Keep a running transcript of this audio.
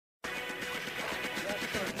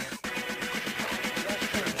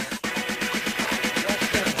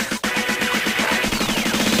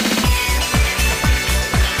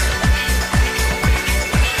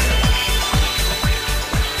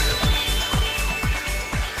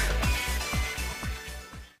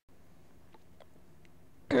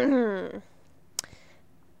Hello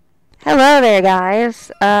there, guys.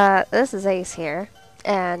 This is Ace here,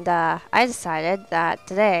 and I decided that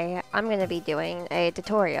today I'm going to be doing a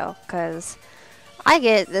tutorial because I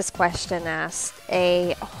get this question asked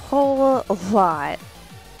a whole lot,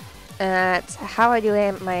 and that's how I do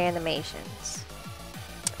my animations.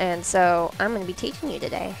 And so I'm going to be teaching you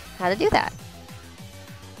today how to do that.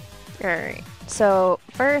 Alright, so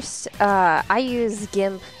first, I use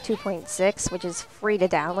GIMP 2.6, which is free to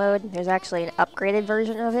download. There's actually an upgraded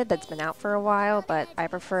version of it that's been out for a while, but I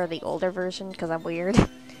prefer the older version because I'm weird.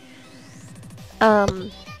 You're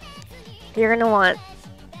gonna want,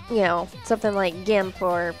 something like GIMP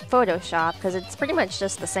or Photoshop, because it's pretty much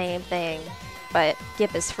just the same thing, but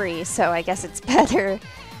GIMP is free, so I guess it's better.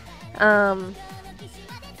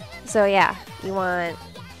 So yeah, you want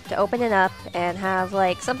to open it up and have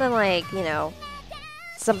something like,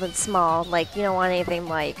 something small. Like, you don't want anything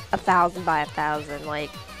like 1,000 by 1,000, like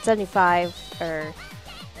 75 or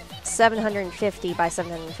 750 by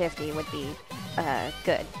 750 would be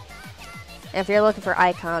good. And if you're looking for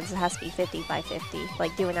icons, it has to be 50 by 50,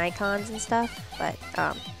 like doing icons and stuff. But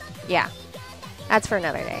yeah, that's for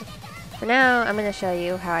another day. For now, I'm going to show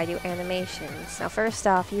you how I do animations. Now first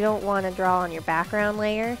off, you don't want to draw on your background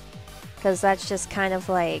layer, because that's just kind of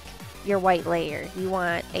like your white layer. You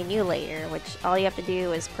want a new layer, which all you have to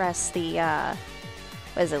do is press the,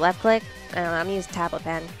 left click? I don't know, I'm using tablet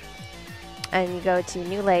pen. And you go to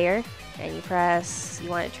new layer, and you press,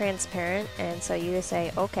 you want it transparent, and so you just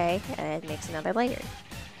say okay, and it makes another layer.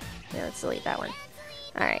 Now let's delete that one.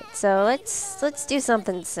 Alright, so let's do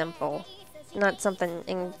something simple. Not something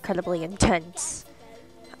incredibly intense.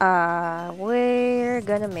 We're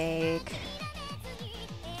gonna make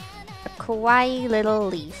a kawaii little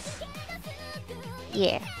leaf.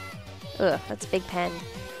 Yeah. Ugh, that's a big pen.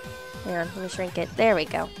 Hang on, let me shrink it. There we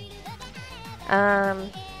go.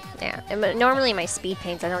 Yeah. And normally my speed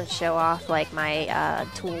paints, I don't show off like my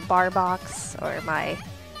toolbar box or my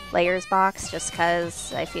layers box, just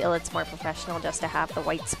because I feel it's more professional just to have the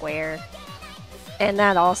white square. And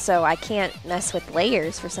that also, I can't mess with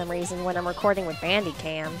layers for some reason when I'm recording with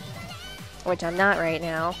Bandicam, which I'm not right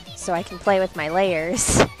now, so I can play with my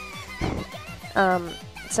layers.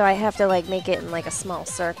 So I have to make it in a small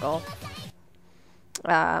circle.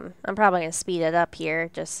 I'm probably going to speed it up here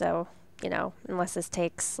just so, unless this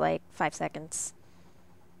takes 5 seconds.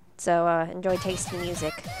 So enjoy tasty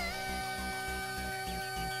music.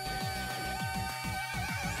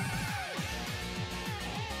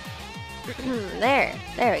 There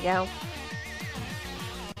we go.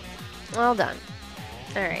 All done.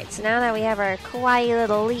 Alright, so now that we have our kawaii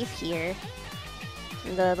little leaf here,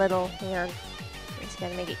 the little, just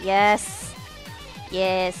gotta make it, yes,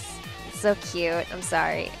 it's so cute, I'm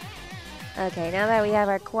sorry. Okay, now that we have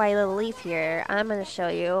our kawaii little leaf here, I'm gonna show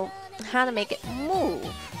you how to make it move.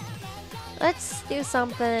 Let's do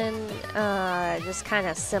something, just kind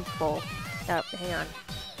of simple. Oh, hang on.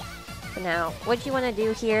 Now, what you want to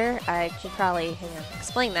do here, I should probably,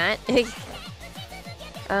 explain that.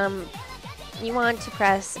 You want to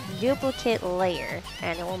press duplicate layer,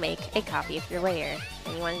 and it will make a copy of your layer.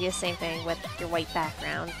 And you want to do the same thing with your white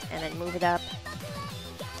background, and then move it up.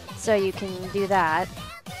 So you can do that.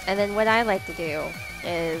 And then what I like to do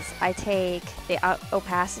is I take the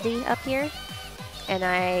opacity up here, and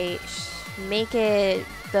I make it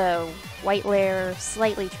the white layer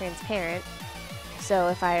slightly transparent. So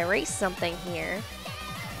if I erase something here,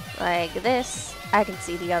 like this, I can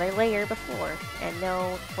see the other layer before and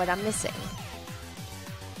know what I'm missing.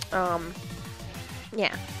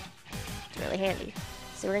 Yeah, it's really handy.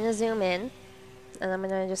 So we're gonna zoom in, and I'm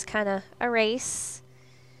gonna just kind of erase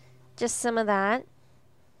just some of that.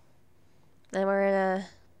 Then we're gonna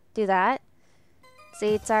do that.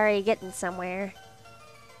 See, it's already getting somewhere.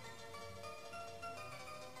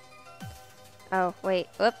 Oh, wait,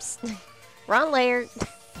 whoops. Wrong layer.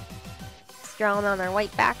 It's drawing on our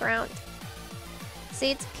white background.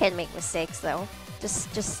 See, it's can make mistakes though.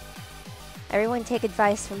 Just everyone take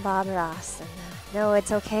advice from Bob Ross. And no,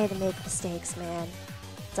 it's okay to make mistakes, man.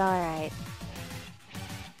 It's alright.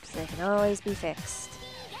 They can always be fixed.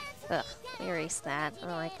 Ugh, erase that. I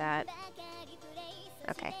don't like that.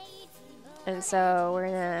 Okay. And so we're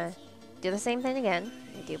gonna do the same thing again.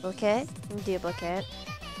 Duplicate and duplicate.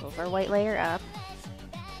 Move our white layer up.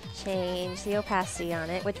 Change the opacity on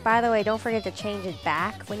it, which, by the way, don't forget to change it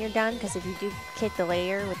back when you're done, because if you duplicate the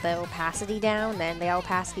layer with the opacity down, then the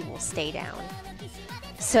opacity will stay down.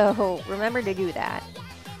 So remember to do that.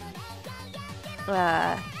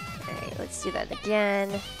 Alright, let's do that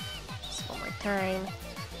again. Just one more time.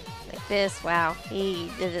 Like this. Wow,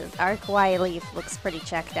 our kawaii leaf looks pretty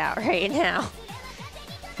checked out right now.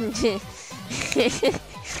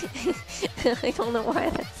 I don't know why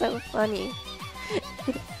that's so funny.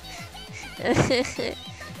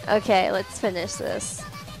 Okay, let's finish this.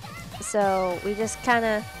 So we just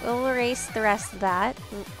we'll erase the rest of that.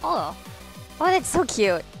 Oh, that's so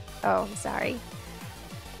cute. Oh, I'm sorry.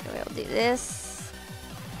 We'll do this.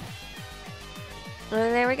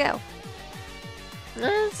 And there we go.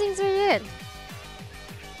 That seems pretty good.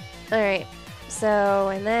 Alright, so,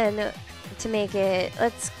 and then to make it,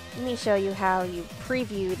 let me show you how you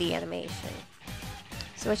preview the animation.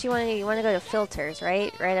 So what you want to do, you want to go to filters,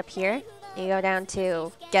 right? Right up here. You go down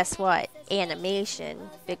to, guess what? Animation.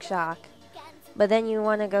 Big shock. But then you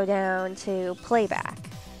want to go down to playback.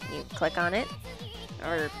 You click on it,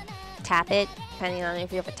 or tap it, depending on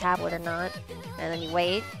if you have a tablet or not. And then you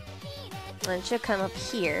wait. And it should come up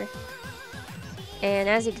here. And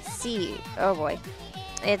as you can see, oh boy,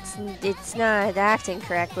 it's not acting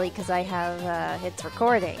correctly because I have, it's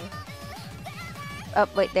recording. Oh,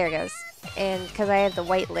 wait, there it goes. And because I have the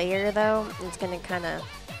white layer though, it's gonna kind of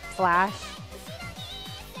flash.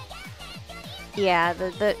 Yeah,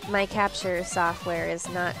 my capture software is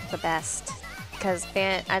not the best because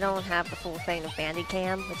I don't have the full thing of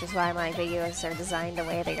Bandicam, which is why my videos are designed the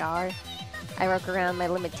way they are. I work around my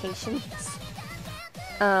limitations.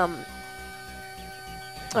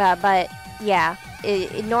 But yeah,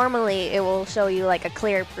 normally it will show you like a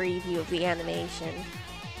clear preview of the animation.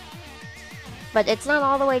 But it's not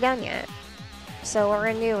all the way done yet. So what we're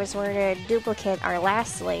going to do is we're going to duplicate our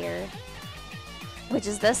last layer, which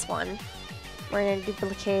is this one. We're going to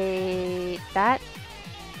duplicate that.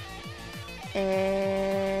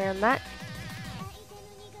 And that.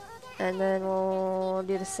 And then we'll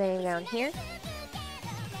do the same down here.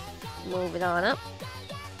 Move it on up.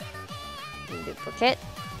 And duplicate.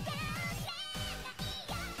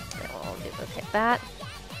 And we'll duplicate that.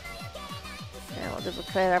 And we'll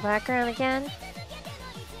duplicate our background again.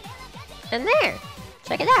 And there!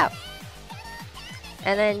 Check it out!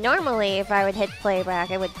 And then normally if I would hit playback,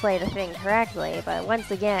 I would play the thing correctly, but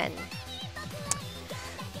once again,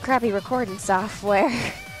 crappy recording software.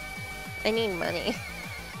 I need money.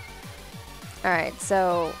 Alright,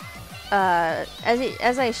 so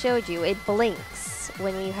as I showed you, it blinks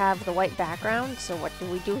when you have the white background, so what do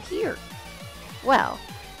we do here? Well,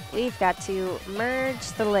 we've got to merge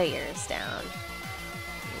the layers down.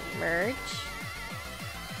 Merge.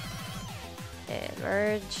 And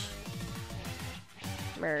merge.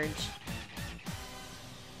 Merge.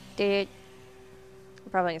 Did it?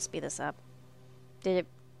 I'm probably gonna speed this up. Did it?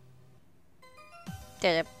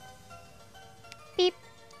 Did it? Beep.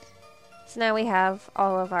 So now we have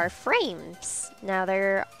all of our frames. Now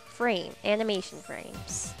they're animation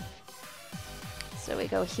frames. So we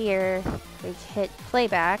go here, we hit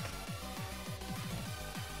playback,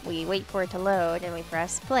 we wait for it to load, and we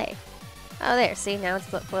press play. Oh, there, see, now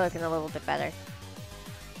it's looking a little bit better.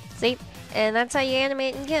 See? And that's how you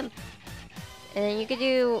animate in GIMP. And you could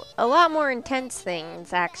do a lot more intense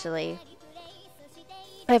things, actually,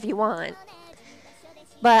 if you want.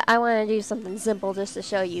 But I want to do something simple just to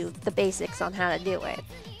show you the basics on how to do it.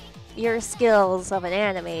 Your skills of an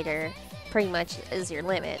animator pretty much is your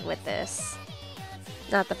limit with this,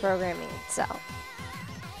 not the programming itself.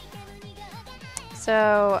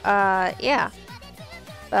 So, yeah.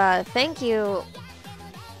 Thank you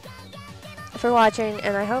for watching,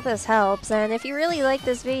 and I hope this helps. And if you really like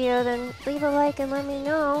this video, then leave a like and let me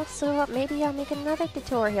know, so maybe I'll make another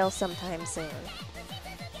tutorial sometime soon.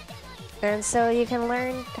 And so you can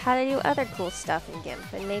learn how to do other cool stuff in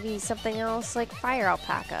GIMP, and maybe something else like Fire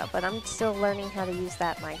Alpaca, but I'm still learning how to use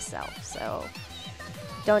that myself, so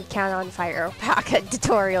don't count on Fire Alpaca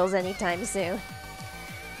tutorials anytime soon.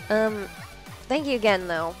 Thank you again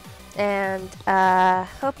though, and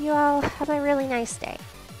hope you all have a really nice day.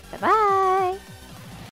 Bye-bye!